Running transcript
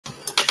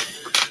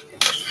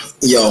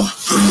Yo,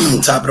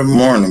 top of the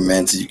morning,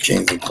 man, to you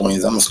kings and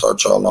queens. I'm gonna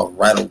start y'all off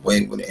right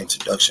away with an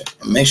introduction.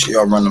 And make sure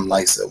y'all run them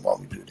lights up while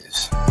we do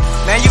this.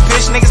 Man, you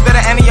bitch niggas better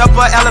ante up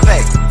or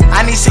elevate.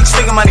 I need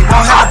 6-figure money,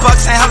 won't hella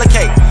bucks and hella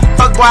cake.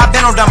 Fuck boy, I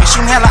been on dummy,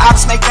 shooting hella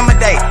ops, make them a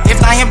day.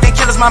 If not him, then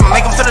kill his mama,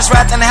 make him feel his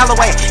wrath in the hella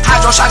way.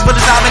 Hydro shock, but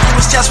his eye, make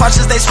through his chest, watch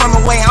as they swim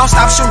away. I don't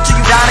stop shooting till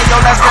you down in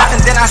your last breath,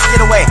 and then I skid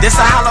away. This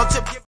a hollow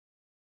tip.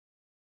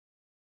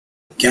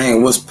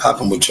 Gang, what's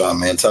popping with y'all,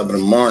 man? Top of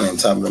the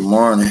morning, top of the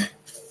morning.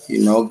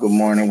 You know, good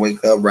morning,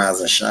 wake up, rise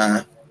and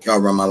shine. Y'all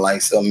run my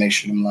lights up, make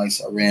sure them lights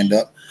are ran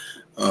up.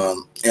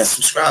 And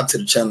subscribe to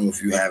the channel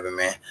if you haven't,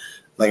 man.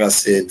 Like I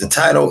said, the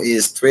title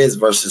is Threads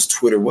versus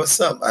Twitter.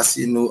 What's up? I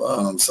see a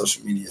new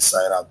social media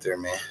site out there,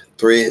 man.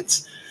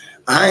 Threads.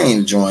 I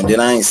ain't joined it.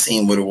 I ain't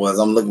seen what it was.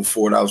 I'm looking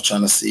forward. I was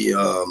trying to see,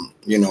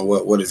 you know,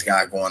 what this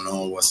guy going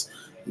on. What's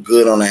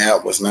good on the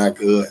app, what's not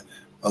good.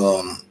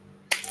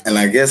 And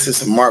I guess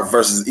it's a Mark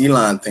versus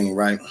Elon thing,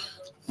 right?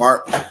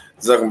 Mark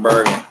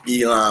Zuckerberg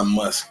and Elon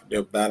Musk,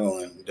 they're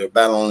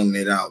battling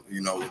it out,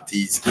 you know, with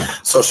these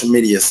social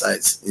media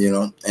sites, you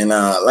know. And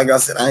like I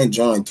said, I ain't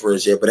joined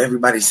Threads yet, but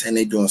everybody's saying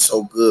they doing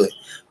so good.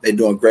 They're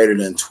doing greater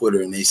than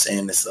Twitter, and they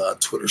saying this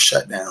Twitter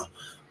shutdown.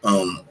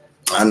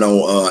 I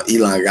know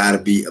Elon got to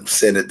be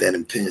upset at that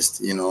and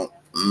pissed, you know.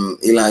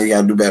 Elon, you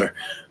got to do better.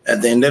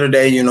 At the end of the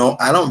day, you know,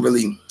 I don't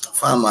really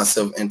find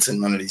myself into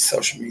none of these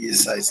social media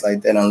sites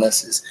like that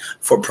unless it's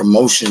for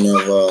promotion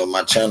of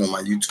my channel,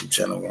 my YouTube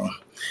channel,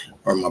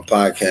 or my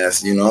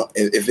podcast. You know,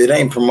 if it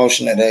ain't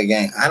promotion of that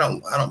gang, I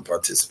don't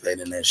participate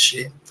in that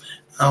shit.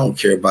 I don't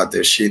care about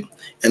their shit,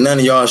 and none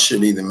of y'all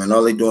should either, man.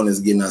 All they doing is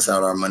getting us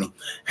out our money.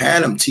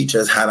 Had them teach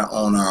us how to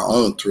own our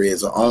own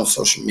threads, our own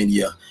social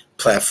media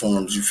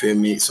platforms. You feel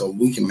me? So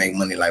we can make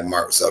money like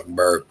Mark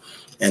Zuckerberg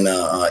and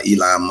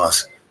Elon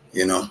Musk.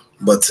 You know,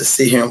 but to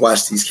sit here and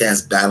watch these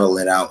cats battle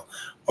it out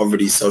over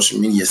these social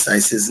media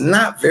sites is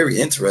not very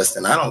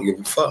interesting. I don't give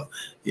a fuck,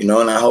 you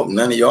know, and I hope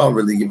none of y'all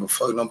really give a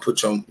fuck. Don't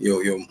put your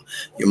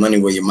money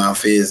where your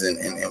mouth is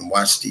and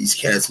watch these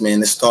cats,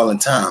 man. It's stalling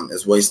time.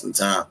 It's wasting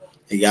time.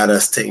 It got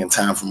us taking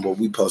time from what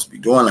we supposed to be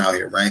doing out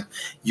here, right?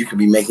 You could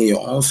be making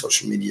your own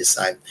social media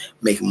site,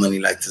 making money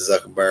like the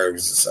Zuckerbergs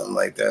or something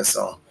like that.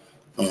 So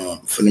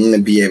for them to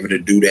be able to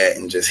do that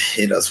and just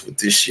hit us with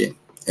this shit,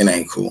 it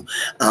ain't cool.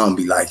 I don't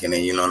be liking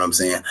it, you know what I'm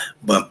saying?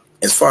 But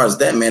as far as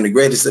that, man, the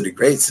greatest of the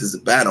greats is the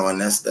battle, and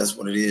that's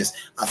what it is.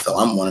 I feel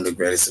I'm one of the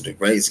greatest of the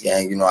greats,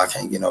 gang. You know, I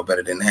can't get no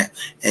better than that.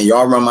 And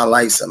y'all run my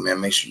likes up, man.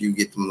 Make sure you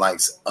get them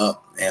likes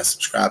up and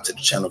subscribe to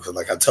the channel, because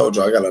like I told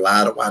you, I got a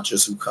lot of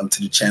watchers who come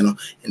to the channel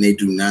and they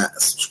do not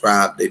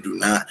subscribe. They do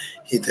not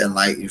hit that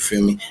like, you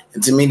feel me?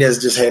 And to me, that's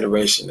just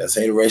hateration. That's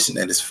hateration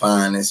that is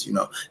fine. It's, you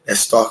know,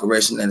 that's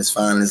stalkeration that is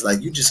fine. It's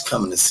like you just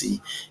coming to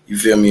see, you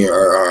feel me,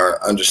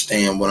 or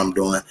understand what I'm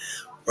doing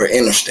or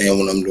understand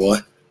what I'm doing.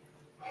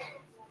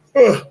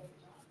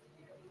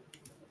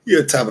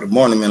 Yeah, top of the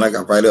morning, man. I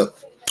got right up,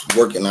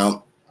 working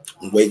out,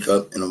 wake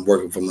up, and I'm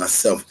working for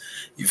myself.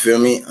 You feel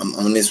me? I'm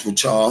on this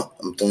with y'all.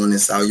 I'm throwing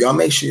this out. Y'all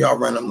make sure y'all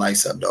run them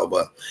lights up, though.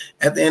 But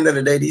at the end of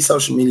the day, these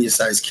social media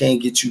sites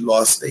can't get you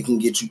lost. They can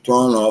get you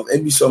thrown off.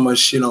 It be so much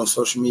shit on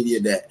social media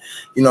that,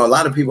 you know, a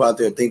lot of people out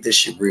there think this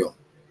shit real.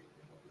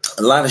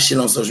 A lot of shit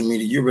on social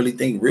media you really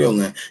think real,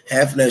 man.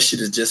 Half of that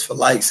shit is just for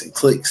likes and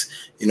clicks.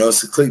 You know,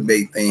 it's a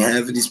clickbait thing.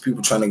 Half of these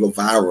people trying to go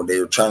viral.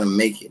 They're trying to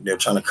make it. They're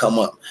trying to come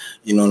up.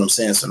 You know what I'm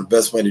saying? So the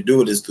best way to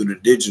do it is through the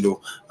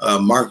digital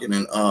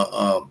marketing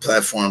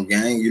platform,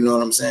 gang. You know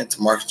what I'm saying?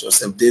 To market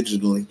yourself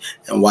digitally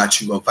and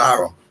watch you go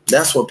viral.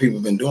 That's what people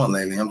have been doing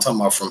lately. I'm talking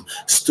about from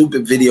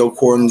stupid video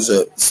recordings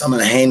of some of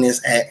the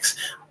heinous acts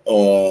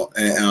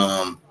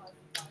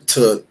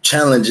to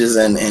challenges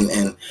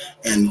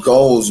and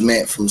goals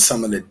met from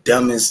some of the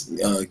dumbest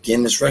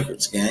Guinness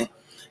records, gang.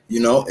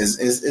 You know,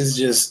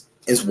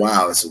 it's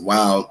wild. It's a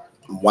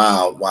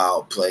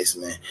wild place,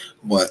 man.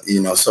 But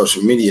you know,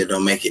 social media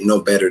don't make it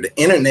no better. The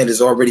internet is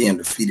already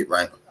undefeated,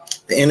 right?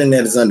 The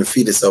internet is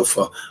undefeated. So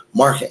for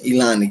Mark and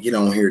Elon to get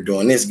on here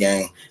doing this,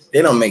 gang,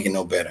 they don't make it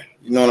no better.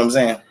 You know what I'm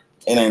saying?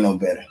 It ain't no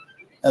better.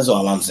 That's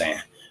all I'm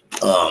saying.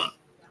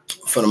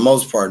 For the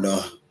most part,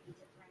 though,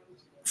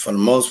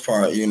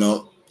 you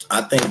know,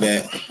 I think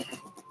that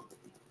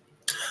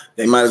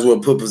they might as well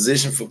put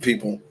position for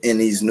people in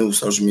these new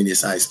social media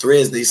sites.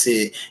 Threads, they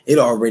said it's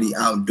already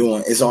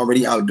outdoing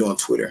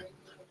Twitter.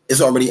 It's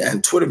already,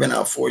 and Twitter been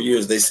out 4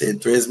 years. They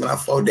said Threads been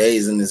out 4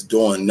 days and it's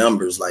doing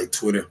numbers like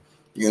Twitter.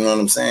 You know what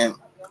I'm saying?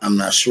 I'm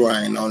not sure.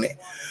 I ain't on it.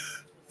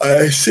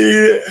 I see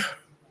it.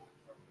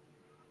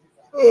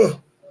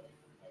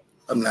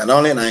 I'm not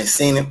on it. I ain't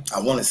seen it. I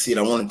want to see it.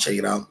 I want to check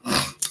it out.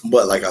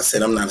 But like I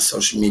said, I'm not a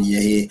social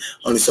media head.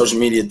 Only social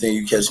media thing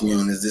you catch me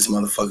on is this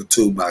motherfucker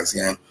toolbox,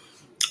 gang.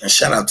 And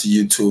shout out to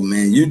YouTube,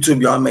 man.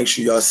 YouTube, y'all make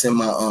sure y'all send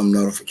my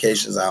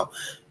notifications out.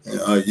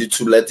 And,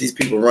 YouTube, let these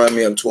people run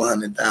me up to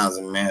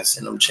 100,000, man.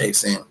 Send them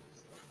checks in.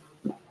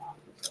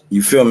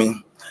 You feel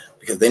me?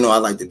 Because they know I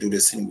like to do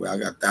this anyway. I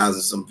got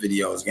thousands of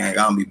videos, gang.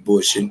 I don't be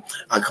bullshitting.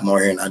 I come over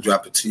here and I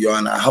drop it to y'all,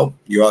 and I hope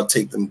y'all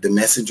take the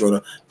message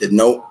or the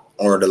note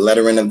or the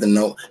lettering of the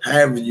note,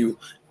 however you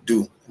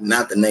do,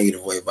 not the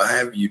negative way, but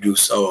however you do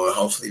so, and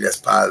hopefully that's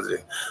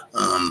positive.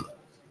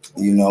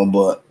 You know,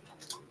 but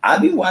I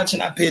be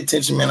watching, I pay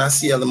attention, man. I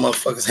see other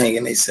motherfuckers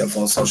hanging themselves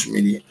on social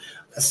media.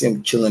 I see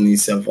them killing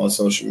themselves on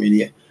social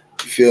media.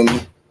 You feel me?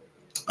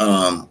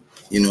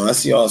 You know, I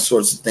see all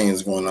sorts of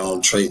things going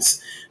on,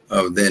 traits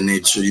of that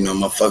nature. You know,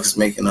 motherfuckers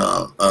making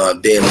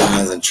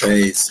deadlines and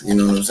trades. You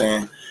know what I'm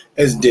saying?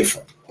 It's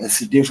different.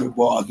 It's a different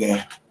ball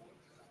game.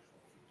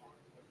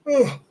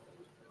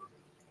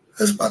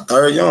 That's my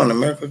third year in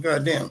America.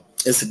 Goddamn,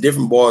 it's a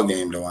different ball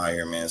game though out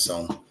here, man.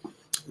 So,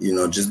 you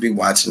know, just be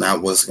watching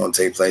out what's going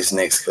to take place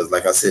next. Because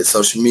like I said,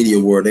 social media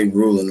world, they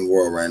ruling the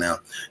world right now.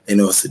 They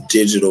know it's a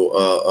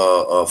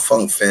digital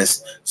funk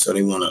fest. So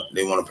they want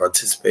to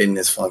participate in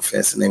this funk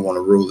fest and they want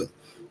to rule it.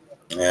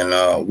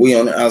 And we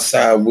on the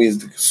outside, we as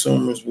the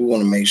consumers, we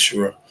want to make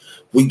sure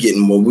we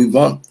getting what we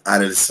want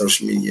out of the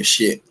social media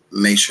shit.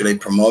 Make sure they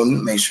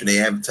promoting, make sure they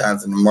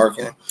advertising and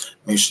marketing,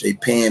 make sure they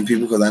paying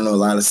people, because I know a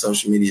lot of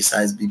social media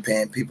sites be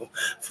paying people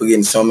for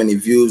getting so many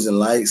views and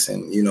likes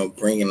and, you know,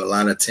 bringing a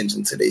lot of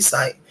attention to their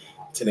site,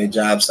 to their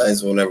job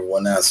sites or whatever,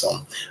 whatnot.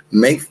 So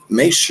make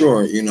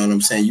sure, you know what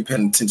I'm saying, you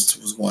paying attention to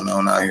what's going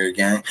on out here,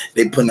 gang.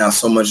 They putting out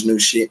so much new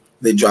shit.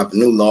 They dropping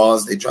new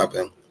laws. They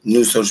dropping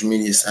new social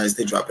media sites.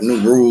 They dropping new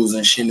rules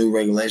and shit, new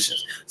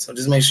regulations. So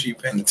just make sure you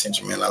paying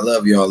attention, man. I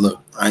love y'all. Look,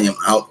 I am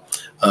out.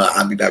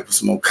 I'll be back with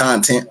some more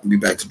content. I'll be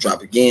back to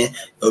drop again.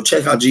 Yo,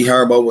 check out G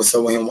Herbo. What's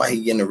up with him? Why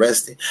he getting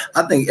arrested?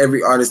 I think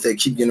every artist that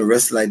keep getting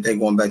arrested like that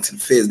going back to the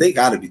feds, they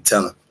got to be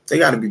telling. They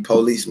got to be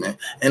police, man.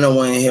 Ain't no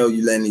way in hell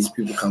you letting these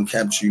people come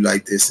capture you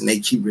like this and they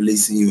keep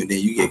releasing you and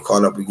then you get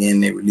caught up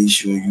again. They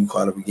release you and you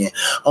caught up again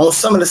on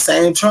some of the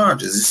same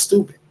charges. It's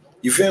stupid.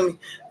 You feel me?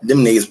 Them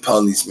niggas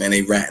police, man.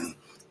 They ratting.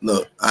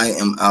 Look, I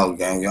am out,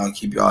 gang. Y'all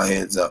keep y'all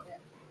heads up.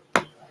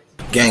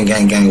 Gang,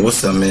 gang, gang.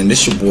 What's up, man?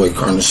 This your boy,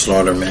 Karnage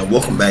Slaughter, man.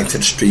 Welcome back to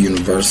the Street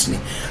University.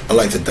 I'd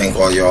like to thank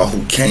all y'all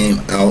who came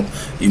out,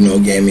 you know,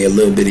 gave me a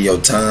little bit of your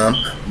time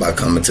by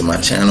coming to my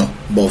channel.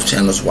 Both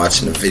channels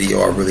watching the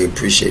video. I really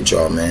appreciate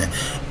y'all, man.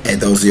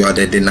 And those of y'all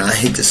that did not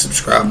hit the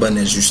subscribe button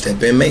as you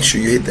step in, make sure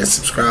you hit that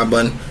subscribe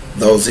button.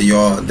 Those of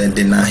y'all that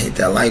did not hit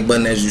that like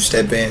button as you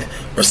step in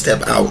or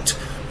step out,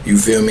 you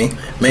feel me?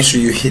 Make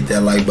sure you hit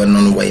that like button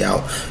on the way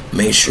out.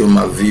 Make sure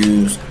my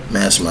views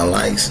match my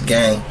likes,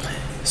 gang,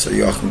 so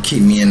y'all can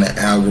keep me in the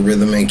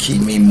algorithm and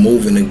keep me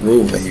moving and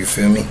grooving. You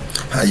feel me?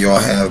 How y'all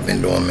have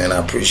been doing, man. I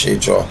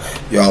appreciate y'all.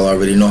 Y'all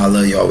already know I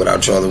love y'all.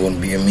 Without y'all, it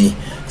wouldn't be me.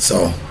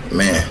 So,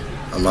 man,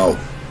 I'm out.